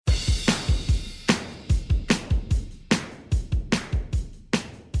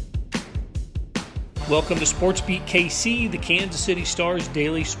Welcome to Sports Beat KC, the Kansas City Star's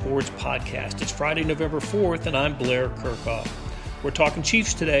daily sports podcast. It's Friday, November 4th, and I'm Blair Kirchhoff. We're talking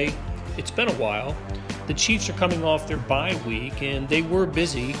Chiefs today. It's been a while. The Chiefs are coming off their bye week, and they were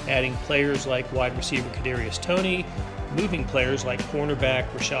busy adding players like wide receiver Kadarius Toney, moving players like cornerback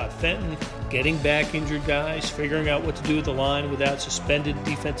Rashad Fenton, getting back injured guys, figuring out what to do with the line without suspended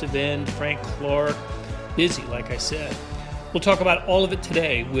defensive end Frank Clark. Busy, like I said. We'll talk about all of it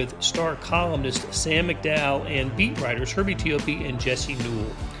today with Star columnist Sam McDowell and beat writers Herbie Teope and Jesse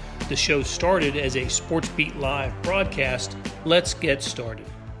Newell. The show started as a Sports Beat Live broadcast. Let's get started.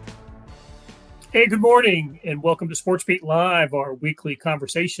 Hey, good morning, and welcome to Sports Beat Live, our weekly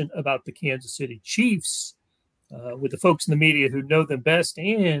conversation about the Kansas City Chiefs with the folks in the media who know them best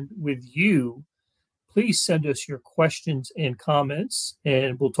and with you. Please send us your questions and comments,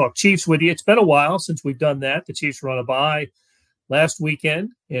 and we'll talk Chiefs with you. It's been a while since we've done that. The Chiefs were on a bye last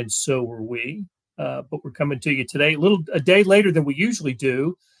weekend, and so were we. But we're coming to you today, a day later than we usually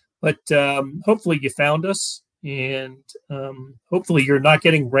do. But hopefully you found us, and hopefully you're not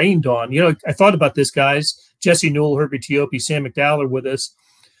getting rained on. You know, I thought about this, guys. Jesse Newell, Herbie Teope, Sam McDowell are with us.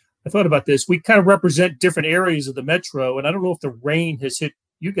 I thought about this. We kind of represent different areas of the metro, and I don't know if the rain has hit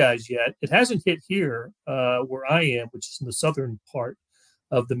you guys yet. It hasn't hit here where I am, which is in the southern part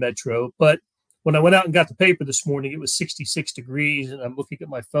of the metro. But when I went out and got the paper this morning, it was 66 degrees, and I'm looking at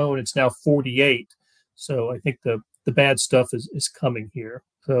my phone. It's now 48. So I think the bad stuff is coming here.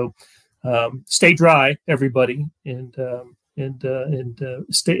 So stay dry, everybody, and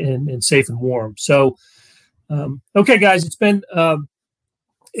stay and safe and warm. So okay, guys, it's been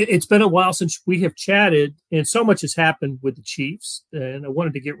a while since we have chatted, and so much has happened with the Chiefs, and I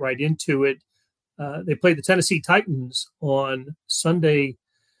wanted to get right into it. They played the Tennessee Titans on Sunday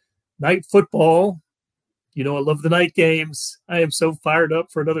Night Football. You know, I love the night games. I am so fired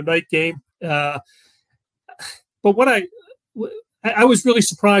up for another night game. But what I was really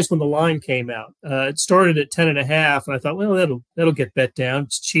surprised when the line came out. It started at 10.5, and I thought, well, that'll get bet down.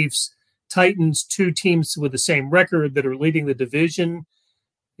 It's Chiefs, Titans, two teams with the same record that are leading the division.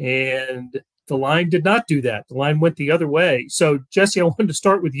 And the line did not do that. The line went the other way. So, Jesse, I wanted to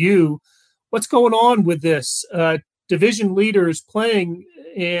start with you. What's going on with this? Division leaders playing,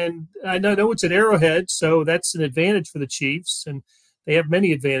 and I know it's at Arrowhead, so that's an advantage for the Chiefs, and they have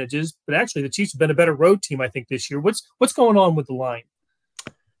many advantages. But actually, the Chiefs have been a better road team, I think, this year. What's going on with the line?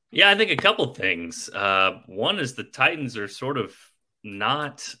 Yeah, I think a couple things. One is the Titans are sort of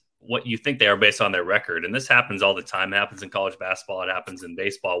not what you think they are based on their record. And this happens all the time. It happens in college basketball. It happens in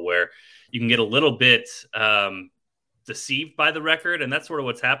baseball, where you can get a little bit deceived by the record. And that's sort of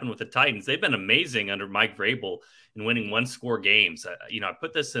what's happened with the Titans. They've been amazing under Mike Vrabel in winning one-score games. I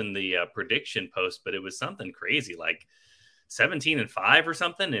put this in the prediction post, but it was something crazy, like 17-5 or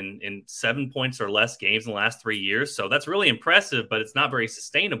something in 7 points or less games in the last 3 years. So that's really impressive, but it's not very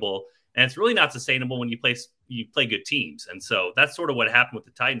sustainable. And it's really not sustainable when you play good teams. And so that's sort of what happened with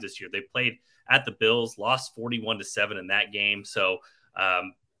the Titans this year. They played at the Bills, lost 41-7 in that game. So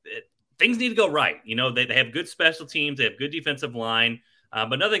things need to go right. You know, they have good special teams. They have good defensive line.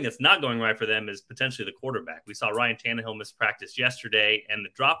 But nothing that's not going right for them is potentially the quarterback. We saw Ryan Tannehill miss practice yesterday, and the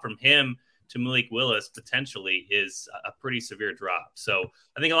drop from him to Malik Willis potentially is a pretty severe drop. So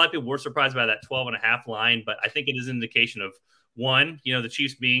I think a lot of people were surprised by that 12.5 line, but I think it is an indication of, one, the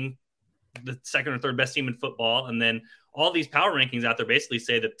Chiefs being the second or third best team in football. And then all these power rankings out there basically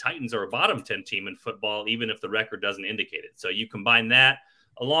say that Titans are a bottom 10 team in football, even if the record doesn't indicate it. So you combine that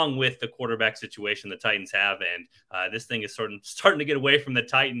along with the quarterback situation the Titans have, and this thing is starting to get away from the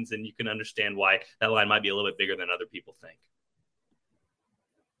Titans, and you can understand why that line might be a little bit bigger than other people think.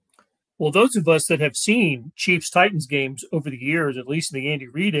 Well, those of us that have seen Chiefs-Titans games over the years, at least in the Andy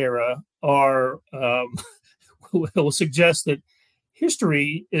Reid era, will suggest that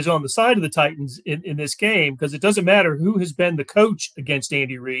history is on the side of the Titans in this game, because it doesn't matter who has been the coach against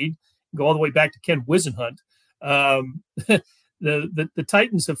Andy Reid. Go all the way back to Ken Whisenhunt. The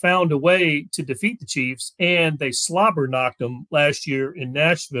Titans have found a way to defeat the Chiefs, and they slobber knocked them last year in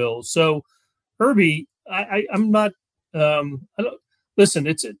Nashville. So, Herbie, I'm not. I don't listen.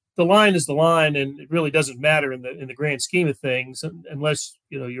 The line is the line, and it really doesn't matter in the grand scheme of things, unless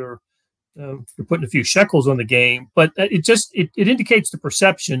you're putting a few shekels on the game. But it indicates the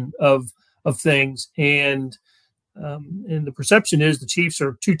perception of things, and the perception is the Chiefs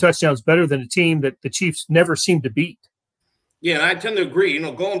are 2 touchdowns better than a team that the Chiefs never seem to beat. Yeah, and I tend to agree.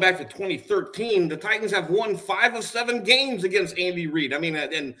 Going back to 2013, the Titans have won 5 of 7 games against Andy Reid. I mean,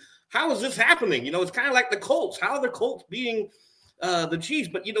 and how is this happening? It's kind of like the Colts. How are the Colts being the Chiefs.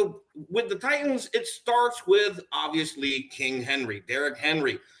 But, with the Titans, it starts with, obviously, King Henry, Derrick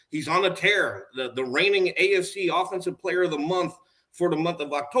Henry. He's on a tear, the reigning AFC Offensive Player of the Month for the month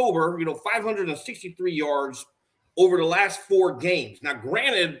of October, 563 yards over the last 4 games. Now,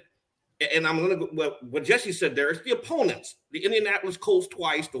 granted, and I'm going to go what Jesse said there, it's the opponents, the Indianapolis Colts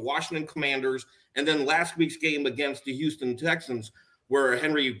twice, the Washington Commanders, and then last week's game against the Houston Texans, where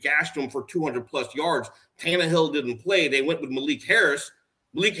Henry gashed them for 200-plus yards. Tannehill didn't play. They went with Malik Harris.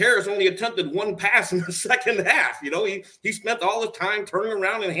 Malik Harris only attempted 1 pass in the second half. He spent all the time turning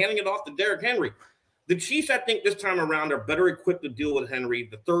around and handing it off to Derrick Henry. The Chiefs, I think, this time around are better equipped to deal with Henry,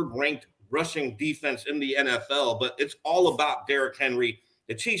 the third-ranked rushing defense in the NFL, but it's all about Derrick Henry.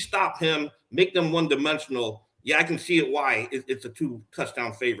 The Chiefs stop him, make them one-dimensional. Yeah, I can see it why it's a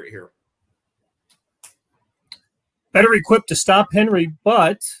 2-touchdown favorite here. Better equipped to stop Henry,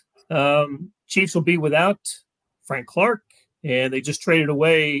 but Chiefs will be without Frank Clark, and they just traded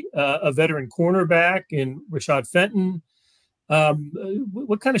away a veteran cornerback in Rashad Fenton.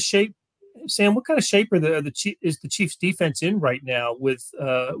 What kind of shape, Sam? What kind of shape is the Chiefs' defense in right now with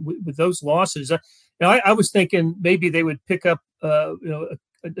those losses? I was thinking maybe they would pick up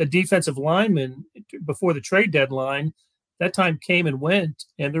a defensive lineman before the trade deadline. That time came and went,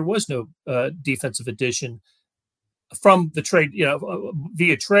 and there was no defensive addition from the trade,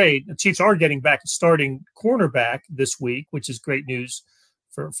 via trade. The Chiefs are getting back a starting cornerback this week, which is great news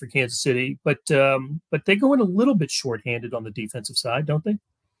for Kansas City. But they go in a little bit shorthanded on the defensive side, don't they?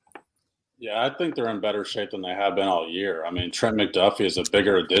 Yeah, I think they're in better shape than they have been all year. I mean, Trent McDuffie is a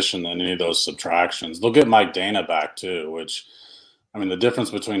bigger addition than any of those subtractions. They'll get Mike Dana back too, which, I mean, the difference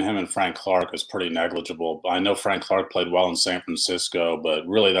between him and Frank Clark is pretty negligible. I know Frank Clark played well in San Francisco, but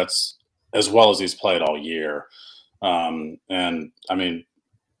really that's as well as he's played all year. And I mean,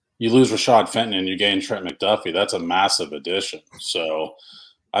 you lose Rashad Fenton and you gain Trent McDuffie. That's a massive addition. So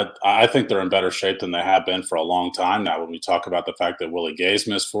I think they're in better shape than they have been for a long time now. When we talk about the fact that Willie Gay's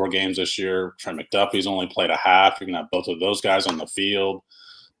missed 4 games this year, Trent McDuffie's only played a half. You're going to have both of those guys on the field.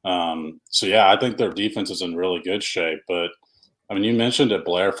 So yeah, I think their defense is in really good shape. But I mean, you mentioned it,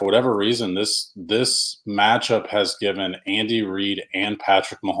 Blair. For whatever reason, this matchup has given Andy Reid and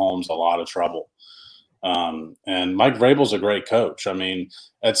Patrick Mahomes a lot of trouble. And Mike Vrabel's a great coach. I mean,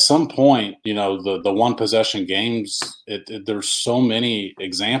 at some point, the one possession games, there's so many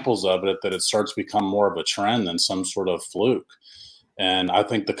examples of it that it starts to become more of a trend than some sort of fluke. And I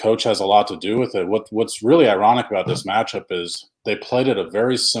think the coach has a lot to do with it. What's really ironic about this matchup is they played at a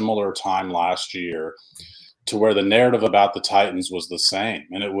very similar time last year to where the narrative about the Titans was the same.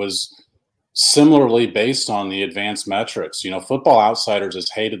 And it was similarly based on the advanced metrics. Football Outsiders has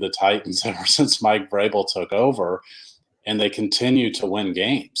hated the Titans ever since Mike Vrabel took over, and they continue to win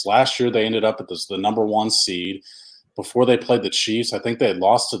games. Last year, they ended up at the number 1 seed. Before they played the Chiefs, I think they had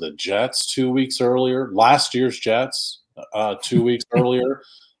lost to the Jets 2 weeks earlier. Last year's Jets 2 weeks earlier.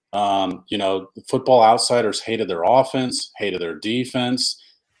 Football Outsiders hated their offense, hated their defense,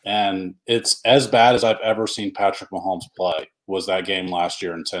 and it's as bad as I've ever seen Patrick Mahomes play was that game last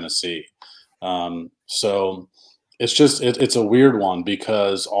year in Tennessee. So it's a weird one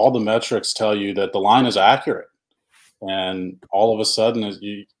because all the metrics tell you that the line is accurate, and all of a sudden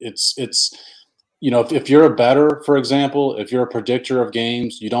if you're a bettor, for example, if you're a predictor of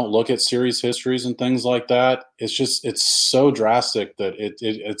games, you don't look at series histories and things like that. It's so drastic that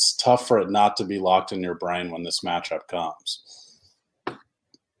it's tough for it not to be locked in your brain when this matchup comes.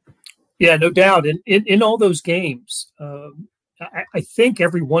 Yeah, no doubt. In all those games, I think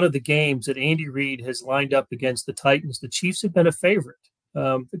every one of the games that Andy Reid has lined up against the Titans, the Chiefs have been a favorite.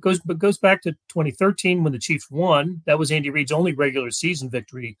 It goes back to 2013 when the Chiefs won. That was Andy Reid's only regular season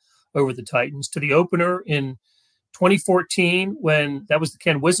victory over the Titans. To the opener in 2014 when that was the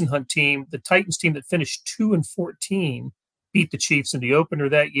Ken Wisenhunt team, the Titans team that finished 2-14 beat the Chiefs in the opener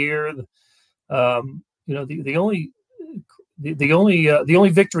that year. The only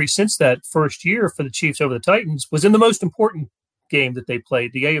victory since that first year for the Chiefs over the Titans was in the most important game that they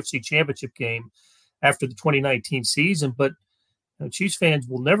played, the AFC Championship game after the 2019 season. But Chiefs fans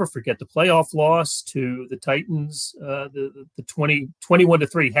will never forget the playoff loss to the Titans, the 21-3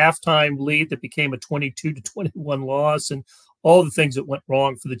 halftime lead that became a 22-21 loss, and all the things that went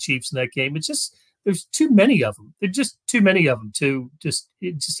wrong for the Chiefs in that game. There's too many of them. There's just too many of them to just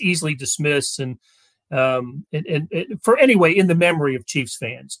easily dismiss and for anyway, in the memory of Chiefs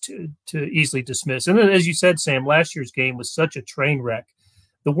fans to easily dismiss. And then, as you said, Sam, last year's game was such a train wreck.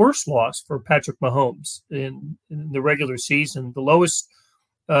 The worst loss for Patrick Mahomes in the regular season. The lowest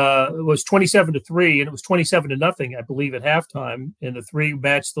was 27-3, and it was 27-0, I believe, at halftime. And the 3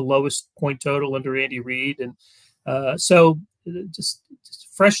 matched the lowest point total under Andy Reid. And so just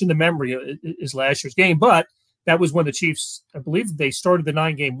fresh in the memory is last year's game. But that was when the Chiefs, I believe, they started the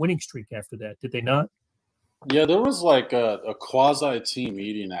 9-game winning streak after that. Did they not? Yeah, there was like a quasi team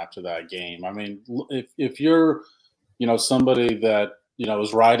meeting after that game. I mean, if you're, somebody that,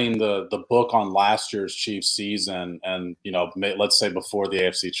 was writing the book on last year's Chiefs season and, let's say before the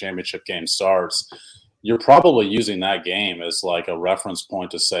AFC Championship game starts, you're probably using that game as like a reference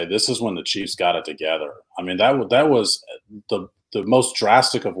point to say, this is when the Chiefs got it together. I mean, that was the most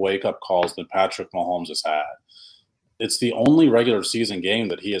drastic of wake-up calls that Patrick Mahomes has had. It's the only regular season game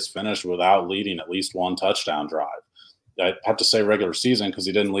that he has finished without leading at least one touchdown drive. I have to say regular season because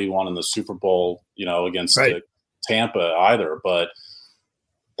he didn't lead one in the Super Bowl, against Tampa either. But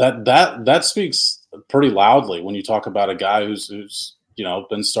that speaks pretty loudly when you talk about a guy who's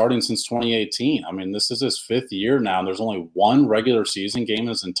been starting since 2018. I mean, this is his 5th year now, and there's only one regular season game in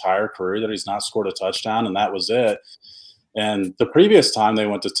his entire career that he's not scored a touchdown, and that was it. And the previous time they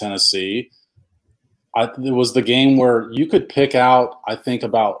went to Tennessee, it was the game where you could pick out, I think,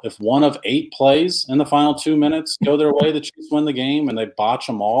 about if one of 8 plays in the final 2 minutes go their way, the Chiefs win the game, and they botch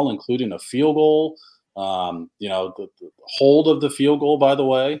them all, including a field goal, the hold of the field goal, by the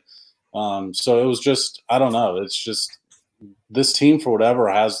way. So it was just, I don't know. It's just this team, for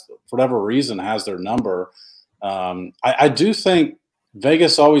whatever reason, has their number. I do think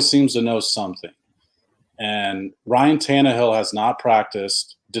Vegas always seems to know something. And Ryan Tannehill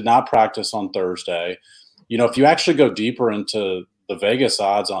did not practice on Thursday. If you actually go deeper into the Vegas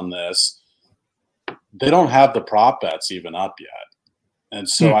odds on this, they don't have the prop bets even up yet. And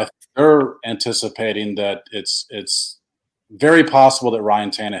so I think they're anticipating that it's very possible that Ryan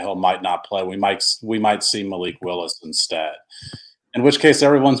Tannehill might not play. We might see Malik Willis instead, in which case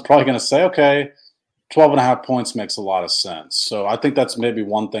everyone's probably going to say, okay, 12.5 points makes a lot of sense. So I think that's maybe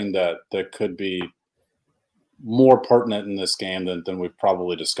one thing that could be more pertinent in this game than we've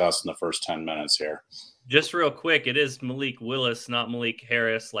probably discussed in the first 10 minutes here. Just real quick, it is Malik Willis, not Malik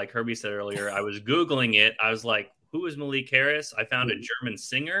Harris, like Herbie said earlier. I was Googling it. I was like, who is Malik Harris? I found a German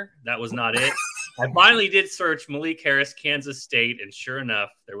singer. That was not it. I finally did search Malik Harris, Kansas State, and sure enough,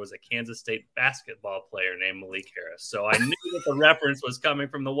 there was a Kansas State basketball player named Malik Harris. So I knew that the reference was coming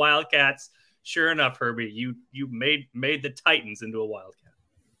from the Wildcats. Sure enough, Herbie, you made the Titans into a Wildcat.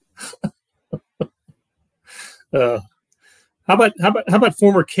 How about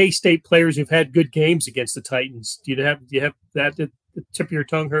former K-State players who've had good games against the Titans? Do you have that at the tip of your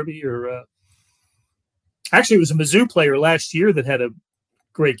tongue, Herbie? Or actually, it was a Mizzou player last year that had a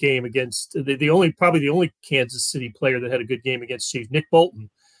great game against the only Kansas City player that had a good game against Chiefs. Nick Bolton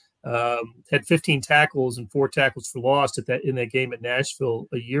had 15 tackles and 4 tackles for loss in that game at Nashville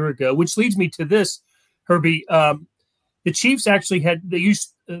a year ago. Which leads me to this, Herbie. The Chiefs actually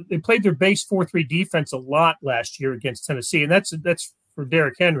they played their base 4-3 defense a lot last year against Tennessee, and that's for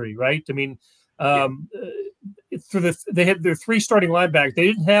Derrick Henry, right? I mean, they had their 3 starting linebackers. They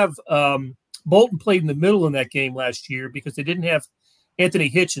didn't have Bolton played in the middle in that game last year because they didn't have Anthony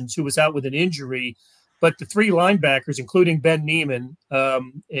Hitchens, who was out with an injury. But the 3 linebackers, including Ben Neiman,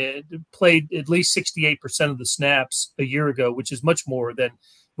 played at least 68% of the snaps a year ago, which is much more than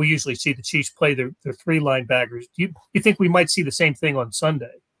we usually see the Chiefs play their 3 linebackers. Do you think we might see the same thing on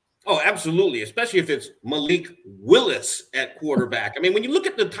Sunday? Oh, absolutely, especially if it's Malik Willis at quarterback. I mean, when you look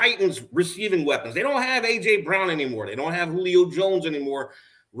at the Titans' receiving weapons, they don't have A.J. Brown anymore. They don't have Julio Jones anymore.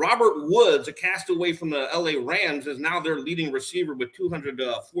 Robert Woods, a castaway from the L.A. Rams, is now their leading receiver with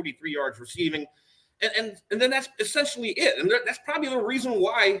 243 yards receiving. And then that's essentially it. And that's probably the reason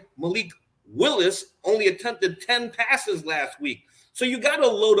why Malik Willis only attempted 10 passes last week. So you got to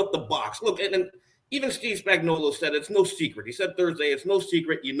load up the box. Look, and even Steve Spagnuolo said it's no secret. He said Thursday, it's no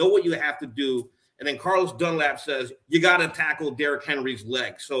secret. You know what you have to do. And then Carlos Dunlap says you got to tackle Derrick Henry's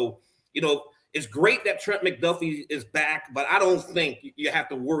leg. So, it's great that Trent McDuffie is back, but I don't think you have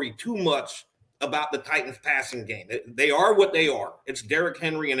to worry too much about the Titans passing game. They are what they are. It's Derrick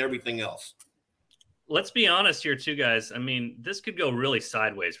Henry and everything else. Let's be honest here too, guys. I mean, this could go really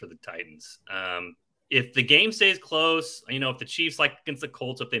sideways for the Titans. If the game stays close, if the Chiefs, like against the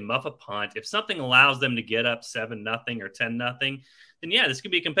Colts, if they muff a punt, if something allows them to get up 7-0 or 10-0, then yeah, this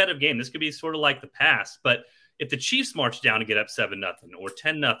could be a competitive game. This could be sort of like the past. But if the Chiefs march down to get up 7-0 or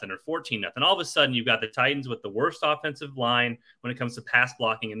 10-0 or 14-0, all of a sudden you've got the Titans with the worst offensive line when it comes to pass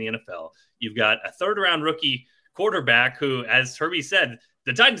blocking in the NFL. You've got a 3rd-round rookie quarterback who, as Herbie said,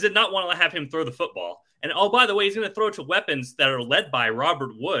 the Titans did not want to have him throw the football. And, oh, by the way, he's going to throw it to weapons that are led by Robert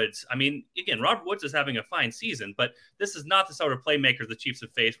Woods. I mean, again, Robert Woods is having a fine season, but this is not the sort of playmakers the Chiefs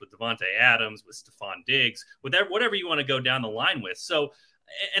have faced with Devontae Adams, with Stephon Diggs, with whatever you want to go down the line with. So,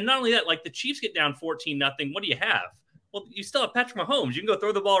 and not only that, like the Chiefs get down 14-0, what do you have? Well, you still have Patrick Mahomes. You can go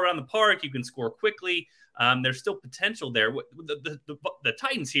throw the ball around the park. You can score quickly. There's still potential there. The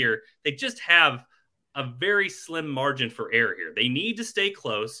Titans here, they just have a very slim margin for error here. They need to stay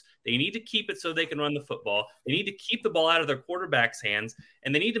close. They need to keep it so they can run the football. They need to keep the ball out of their quarterback's hands,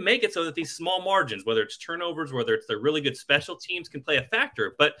 and they need to make it so that these small margins, whether it's turnovers, whether it's their really good special teams, can play a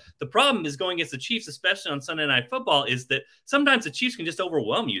factor. But the problem is going against the Chiefs, especially on Sunday Night Football, is that sometimes the Chiefs can just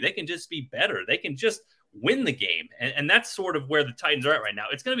overwhelm you. They can just be better. They can just win the game, and that's sort of where the Titans are at right now.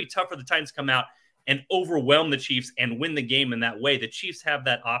 It's going to be tough for the Titans to come out and overwhelm the Chiefs and win the game in that way. The Chiefs have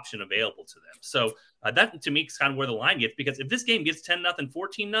that option available to them. So that, to me, is kind of where the line gets, because if this game gets 10-0,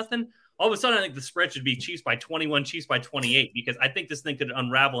 14-0, all of a sudden I think the spread should be Chiefs by 21, Chiefs by 28, because I think this thing could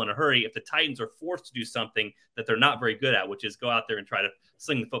unravel in a hurry if the Titans are forced to do something that they're not very good at, which is go out there and try to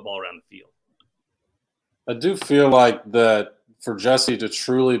sling the football around the field. I do feel like that for Jesse to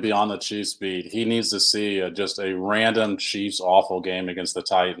truly be on the Chiefs beat, he needs to see just a random Chiefs awful game against the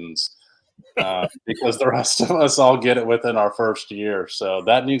Titans. Because the rest of us all get it within our first year. So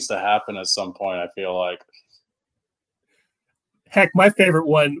that needs to happen at some point, I feel like. Heck, my favorite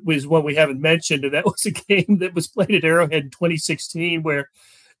one was one we haven't mentioned, and that was a game that was played at Arrowhead in 2016 where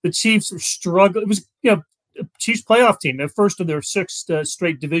the Chiefs were struggling. It was, a Chiefs playoff team, their first of their 6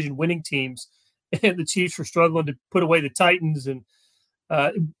 straight division winning teams, and the Chiefs were struggling to put away the Titans, and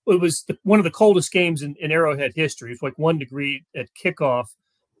it was one of the coldest games in Arrowhead history. It's like 1 degree at kickoff.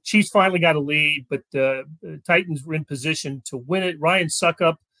 Chiefs finally got a lead, but the Titans were in position to win it. Ryan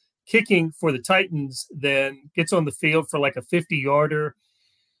Suckup, kicking for the Titans, then gets on the field for like a 50-yarder.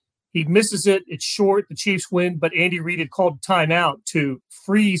 He misses it. It's short. The Chiefs win, but Andy Reid had called timeout to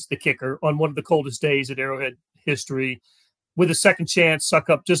freeze the kicker on one of the coldest days at Arrowhead history. With a second chance,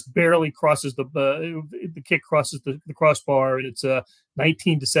 Suckup just barely crosses the kick crosses the crossbar, and it's a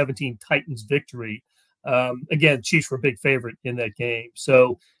 19-17 Titans victory. Again, Chiefs were a big favorite in that game.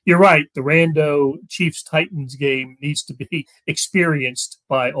 So you're right. The rando Chiefs-Titans game needs to be experienced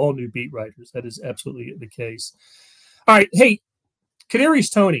by all new beat writers. That is absolutely the case. All right. Hey,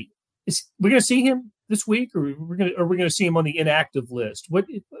 Kadarius Toney, we're going to see him this week, or we're going to see him on the inactive list? What,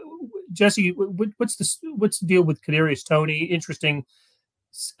 Jesse, what's the deal with Kadarius Toney? Interesting,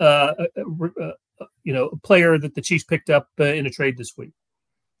 a player that the Chiefs picked up in a trade this week.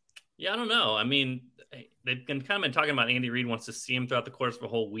 Yeah, I don't know. I mean, they've kind of been talking about Andy Reid wants to see him throughout the course of a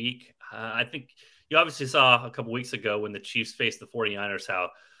whole week. I think you obviously saw a couple weeks ago when the Chiefs faced the 49ers how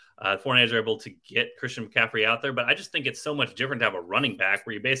the 49ers are able to get Christian McCaffrey out there. But I just think it's so much different to have a running back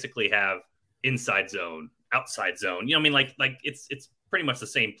where you basically have inside zone, outside zone. You know what I mean? Like it's pretty much the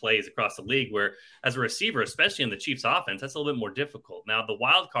same plays across the league, where as a receiver, especially in the Chiefs offense, that's a little bit more difficult. Now, the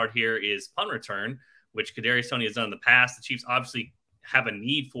wild card here is punt return, which Kadarius Toney has done in the past. The Chiefs obviously have a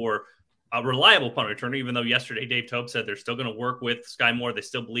need for a reliable punt returner, even though yesterday Dave Toub said they're still going to work with Sky Moore. They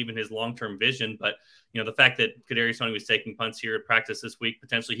still believe in his long-term vision. But, the fact that Kadarius Toney was taking punts here at practice this week,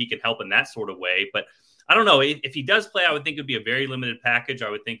 potentially he can help in that sort of way. But I don't know. If he does play, I would think it would be a very limited package. I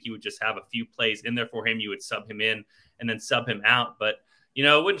would think you would just have a few plays in there for him. You would sub him in and then sub him out. But,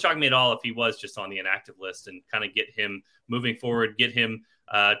 it wouldn't shock me at all if he was just on the inactive list and kind of get him moving forward, get him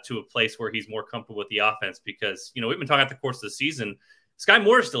to a place where he's more comfortable with the offense. Because, we've been talking about the course of the season, Sky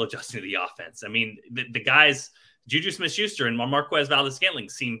Moore is still adjusting to the offense. I mean, the guys, Juju Smith-Schuster and Marquez Valdes-Scantling,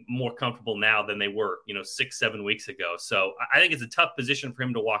 seem more comfortable now than they were, 6-7 weeks ago. So I think it's a tough position for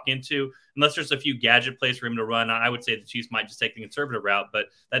him to walk into, unless there's a few gadget plays for him to run. I would say the Chiefs might just take the conservative route, but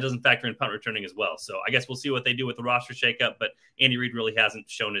that doesn't factor in punt returning as well. So I guess we'll see what they do with the roster shakeup, but Andy Reid really hasn't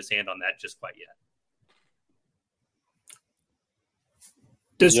shown his hand on that just quite yet.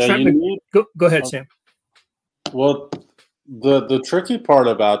 Go ahead, Sam. Well, the tricky part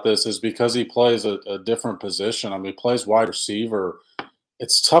about this is because he plays a different position. I mean, he plays wide receiver.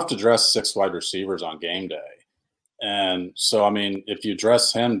 It's tough to dress 6 wide receivers on game day. And so, I mean, if you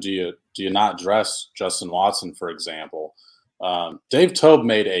dress him, do you not dress Justin Watson, for example? Dave Toub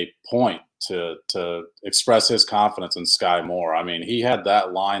made a point to express his confidence in Sky Moore. I mean, he had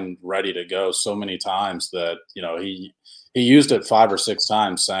that line ready to go so many times that, he used it 5 or 6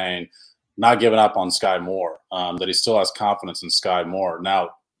 times saying, not giving up on Sky Moore, that he still has confidence in Sky Moore. Now,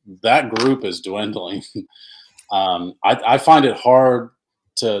 that group is dwindling. I find it hard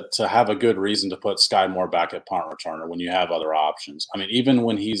to have a good reason to put Sky Moore back at punt returner when you have other options. I mean, even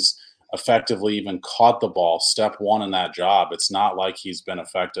when he's effectively even caught the ball, step one in that job, it's not like he's been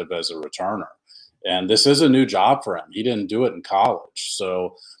effective as a returner. And this is a new job for him. He didn't do it in college.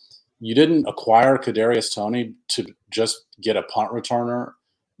 So you didn't acquire Kadarius Toney to just get a punt returner,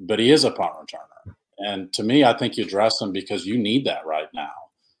 but he is a punt returner. And to me, I think you dress him because you need that right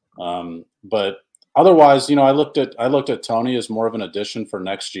now. But Otherwise, I looked at Tony as more of an addition for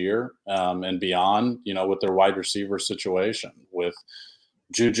next year and beyond. With their wide receiver situation, with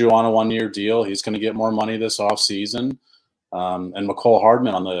Juju on a 1-year deal, he's going to get more money this offseason, and Mecole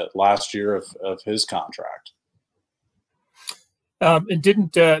Hardman on the last year of his contract. And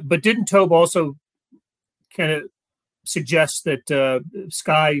didn't Tobe also kind of suggest that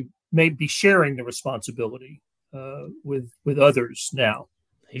Sky may be sharing the responsibility with others now?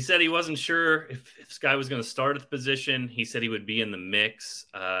 He said he wasn't sure if Sky was going to start at the position. He said he would be in the mix.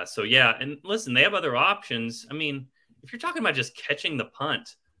 So, yeah. And listen, they have other options. I mean, if you're talking about just catching the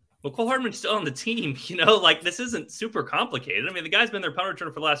punt, Mecole Hardman's still on the team. This isn't super complicated. I mean, the guy's been their punt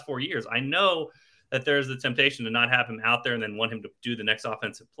returner for the last 4 years. I know that there's the temptation to not have him out there and then want him to do the next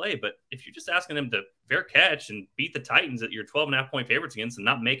offensive play. But if you're just asking him to fair catch and beat the Titans that you're 12.5-point favorites against and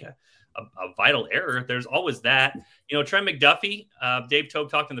not make a vital error, there's always that. Trent McDuffie, Dave Tobe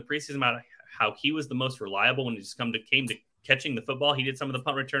talked in the preseason about how he was the most reliable when he just came to catching the football. He did some of the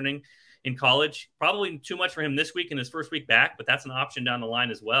punt returning in college. Probably too much for him this week in his first week back, but that's an option down the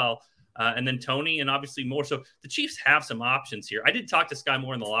line as well. And then Tony, and obviously more. So the Chiefs have some options here. I did talk to Sky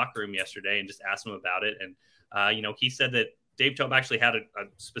Moore in the locker room yesterday and just asked him about it. And, he said that Dave Tobe actually had a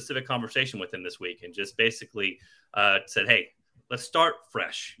specific conversation with him this week and just basically said, hey, let's start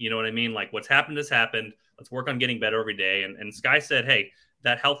fresh. You know what I mean? Like, what's happened has happened. Let's work on getting better every day. And Sky said, hey,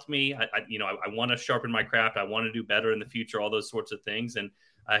 that helped me. I want to sharpen my craft. I want to do better in the future, all those sorts of things. And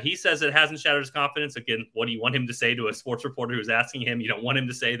he says it hasn't shattered his confidence. Again, what do you want him to say to a sports reporter who's asking him? You don't want him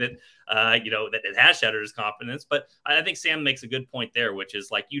to say that, that it has shattered his confidence. But I think Sam makes a good point there, which is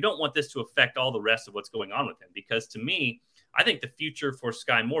like, you don't want this to affect all the rest of what's going on with him. Because to me, I think the future for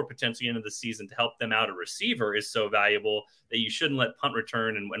Sky Moore potentially into the season to help them out a receiver is so valuable that you shouldn't let punt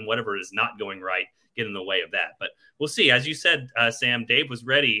return and whatever is not going right get in the way of that. But we'll see. As you said, Sam, Dave was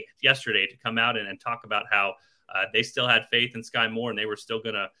ready yesterday to come out and talk about how they still had faith in Sky Moore and they were still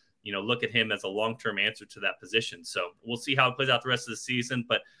going to, look at him as a long-term answer to that position. So we'll see how it plays out the rest of the season.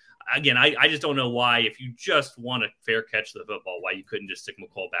 But again, I just don't know why, if you just want to fair catch the football, why you couldn't just stick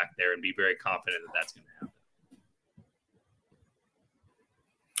Mecole back there and be very confident that that's going to happen.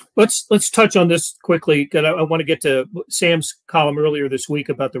 Let's touch on this quickly, because I want to get to Sam's column earlier this week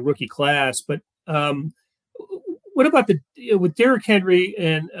about the rookie class. But what about with Derrick Henry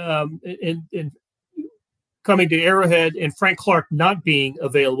and coming to Arrowhead and Frank Clark not being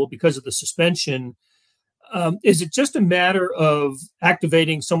available because of the suspension? Is it just a matter of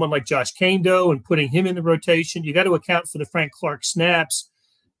activating someone like Josh Kando and putting him in the rotation? You got to account for the Frank Clark snaps.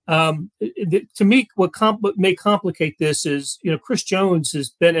 To me, what may complicate this is, Chris Jones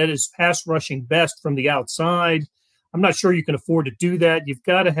has been at his pass rushing best from the outside. I'm not sure you can afford to do that. You've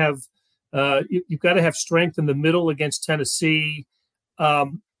got to have strength in the middle against Tennessee.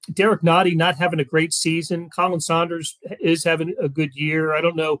 Derek Nottie not having a great season. Colin Saunders is having a good year. I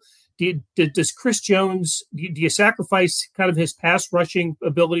don't know. Does Chris Jones, do you sacrifice kind of his pass rushing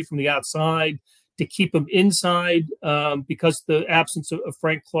ability from the outside to keep him inside because the absence of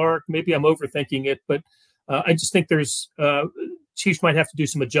Frank Clark? Maybe I'm overthinking it, but I just think there's Chiefs might have to do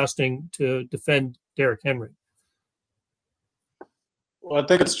some adjusting to defend Derrick Henry. Well, I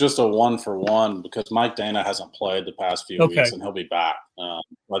think it's just a 1-for-1 because Mike Dana hasn't played the past few weeks, and he'll be back.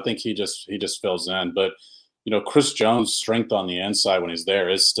 I think he just fills in. But Chris Jones' strength on the inside when he's there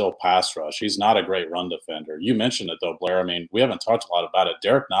is still pass rush. He's not a great run defender. You mentioned it though, Blair. I mean, we haven't talked a lot about it.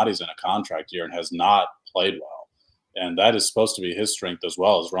 Derek Nottie's in a contract year and has not played well, and that is supposed to be his strength as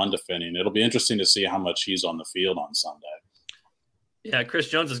well as run defending. It'll be interesting to see how much he's on the field on Sunday. Yeah, Chris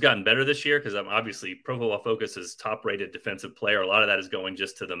Jones has gotten better this year because obviously Pro Football Focus's top-rated defensive player. A lot of that is going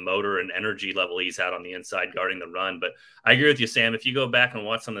just to the motor and energy level he's had on the inside guarding the run. But I agree with you, Sam. If you go back and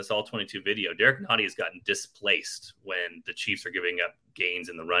watch some of this All-22 video, Derek Nottie has gotten displaced when the Chiefs are giving up gains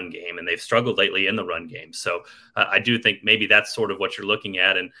in the run game, and they've struggled lately in the run game. So I do think maybe that's sort of what you're looking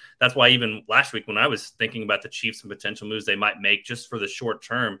at. And that's why even last week when I was thinking about the Chiefs and potential moves they might make just for the short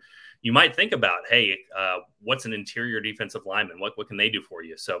term, you might think about, hey, what's an interior defensive lineman? What can they do for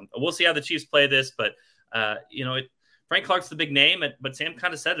you? So we'll see how the Chiefs play this. But, Frank Clark's the big name, but Sam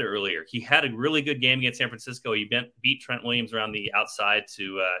kind of said it earlier. He had a really good game against San Francisco. He beat Trent Williams around the outside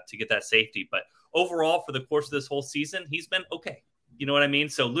to get that safety. But overall, for the course of this whole season, he's been okay. You know what I mean?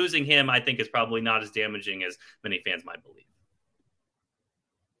 So losing him, I think, is probably not as damaging as many fans might believe.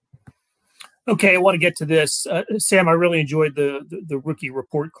 Okay, I want to get to this. Sam, I really enjoyed the rookie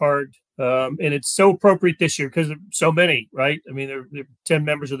report card. And it's so appropriate this year because there are so many, right? I mean, there are 10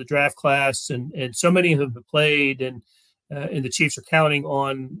 members of the draft class, and so many have played, and the Chiefs are counting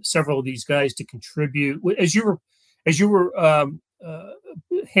on several of these guys to contribute. As you were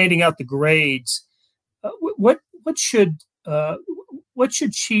handing out the grades, what should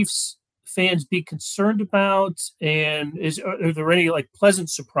Chiefs fans be concerned about? And are there any like pleasant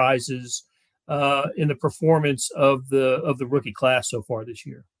surprises in the performance of the rookie class so far this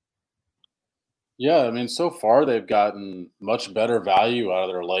year? Yeah, I mean, so far they've gotten much better value out of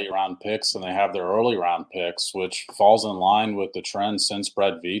their late round picks than they have their early round picks, which falls in line with the trend since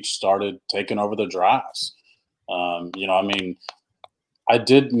Brett Veach started taking over the drafts. I mean, I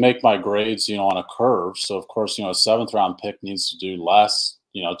did make my grades, on a curve. So, of course, a seventh round pick needs to do less,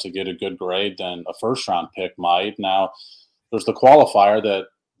 to get a good grade than a first round pick might. Now, there's the qualifier that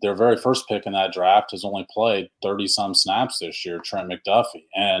their very first pick in that draft has only played 30-some snaps this year, Trent McDuffie.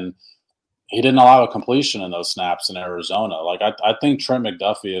 And he didn't allow a completion in those snaps in Arizona. Like, I think Trent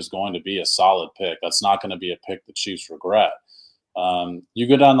McDuffie is going to be a solid pick. That's not going to be a pick the Chiefs regret. You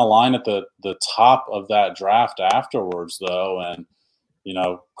go down the line at the top of that draft afterwards, though, and,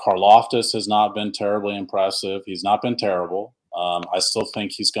 Karlaftis has not been terribly impressive. He's not been terrible. I still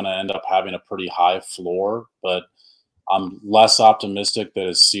think he's going to end up having a pretty high floor, but I'm less optimistic that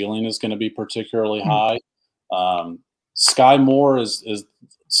his ceiling is going to be particularly high. Sky Moore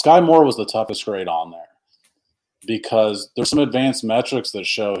Sky Moore was the toughest grade on there because there's some advanced metrics that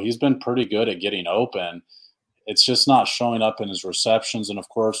show he's been pretty good at getting open. It's just not showing up in his receptions. And, of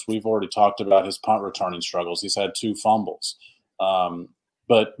course, we've already talked about his punt returning struggles. He's had 2 fumbles.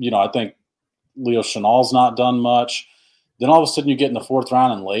 But, I think Leo Chenal's not done much. Then all of a sudden you get in the 4th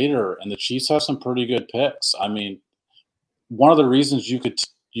round and later, and the Chiefs have some pretty good picks. I mean, one of the reasons you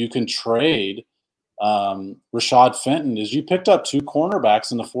can trade Rashad Fenton is you picked up 2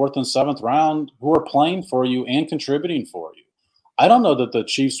 cornerbacks in the 4th and 7th round who are playing for you and contributing for you. I don't know that the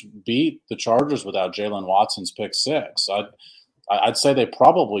Chiefs beat the Chargers without Jalen Watson's pick 6. I'd say they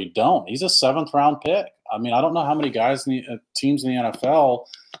probably don't. He's a 7th round pick. I mean, I don't know how many guys teams in the NFL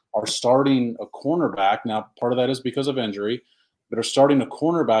are starting a cornerback. Now, part of that is because of injury, but are starting a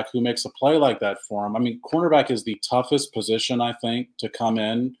cornerback who makes a play like that for him. I mean, cornerback is the toughest position, I think, to come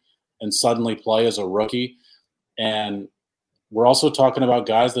in and suddenly play as a rookie. And we're also talking about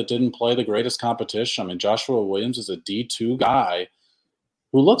guys that didn't play the greatest competition. I mean, Joshua Williams is a D2 guy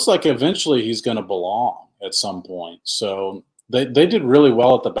who looks like eventually he's going to belong at some point. So they did really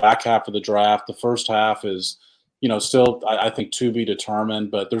well at the back half of the draft. The first half is, still, I think, to be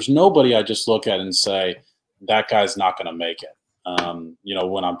determined. But there's nobody I just look at and say, that guy's not going to make it,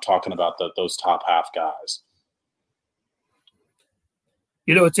 when I'm talking about those top half guys.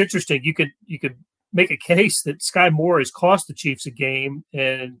 It's interesting. You could make a case that Sky Moore has cost the Chiefs a game,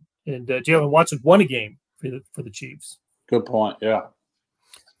 and Jalen Watson won a game for the Chiefs. Good point. Yeah.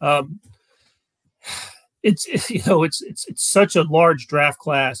 It's such a large draft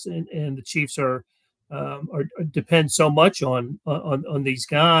class, and the Chiefs are depend so much on these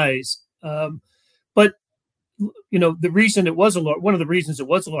guys. But the reason one of the reasons it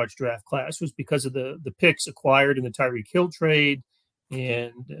was a large draft class was because of the picks acquired in the Tyreek Hill trade.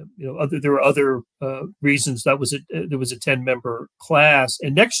 And there were other reasons there was a 10-member class.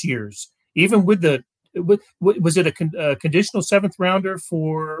 And next year's, even with was it a conditional 7th rounder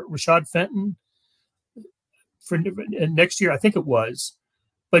for Rashad Fenton for next year? I think it was.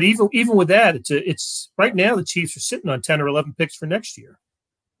 But even with that, it's right now the Chiefs are sitting on 10 or 11 picks for next year.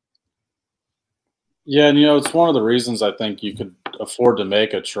 Yeah, and it's one of the reasons I think you could afford to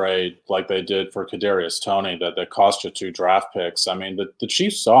make a trade like they did for Kadarius Toney that cost you 2 draft picks. I mean, the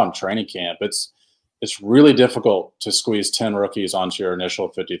Chiefs saw in training camp it's really difficult to squeeze 10 rookies onto your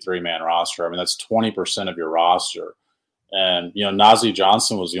initial 53-man roster. I mean, that's 20% of your roster. And Najee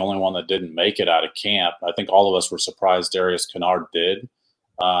Johnson was the only one that didn't make it out of camp. I think all of us were surprised Darius Kennard did.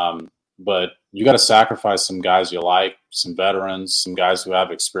 But you got to sacrifice some guys you like, some veterans, some guys who have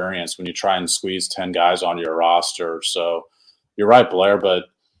experience when you try and squeeze 10 guys onto your roster. So you're right, Blair, but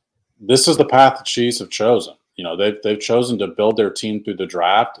this is the path the Chiefs have chosen. They've chosen to build their team through the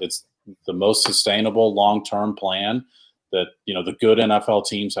draft. It's the most sustainable long-term plan that, the good NFL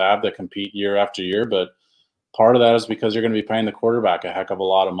teams have that compete year after year. But part of that is because you're going to be paying the quarterback a heck of a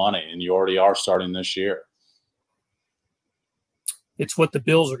lot of money, and you already are starting this year. It's what the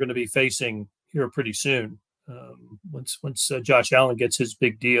Bills are going to be facing here pretty soon once Josh Allen gets his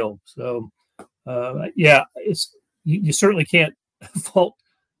big deal. So, you certainly can't fault,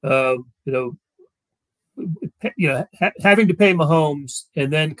 having to pay Mahomes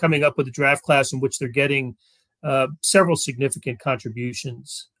and then coming up with a draft class in which they're getting several significant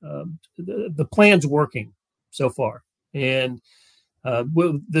contributions. The plan's working so far, and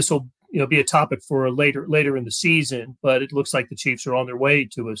this will be a topic for later in the season, but it looks like the Chiefs are on their way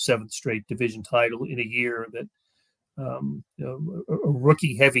to a 7th straight division title in a year that a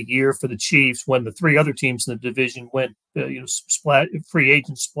rookie-heavy year for the Chiefs when the three other teams in the division went, free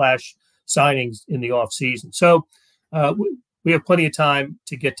agent splash signings in the offseason. So we have plenty of time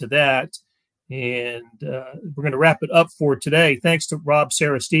to get to that. And we're going to wrap it up for today. Thanks to Rob,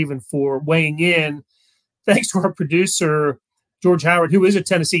 Sarah, Stephen for weighing in. Thanks to our producer, George Howard, who is a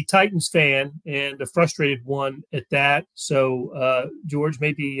Tennessee Titans fan and a frustrated one at that. So, George,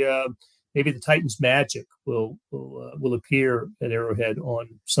 maybe the Titans magic will appear at Arrowhead on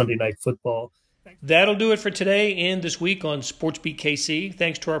Sunday Night Football. That'll do it for today and this week on SportsBeat KC.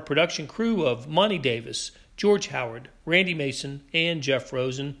 Thanks to our production crew of Monty Davis, George Howard, Randy Mason, and Jeff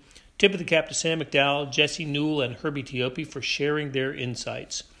Rosen. Tip of the cap to Sam McDowell, Jesse Newell, and Herbie Teope for sharing their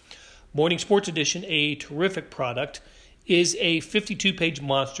insights. Morning Sports Edition, a terrific product, is a 52-page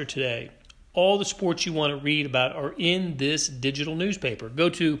monster today. All the sports you want to read about are in this digital newspaper. Go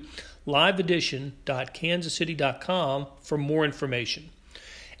to liveedition.kansascity.com for more information.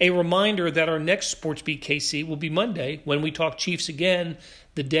 A reminder that our next SportsBeat KC will be Monday when we talk Chiefs again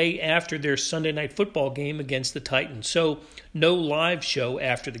the day after their Sunday Night Football game against the Titans. So no live show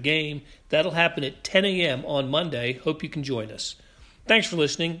after the game. That'll happen at 10 a.m. on Monday. Hope you can join us. Thanks for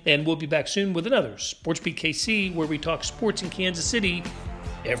listening, and we'll be back soon with another SportsBeat KC where we talk sports in Kansas City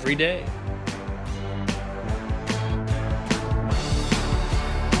every day.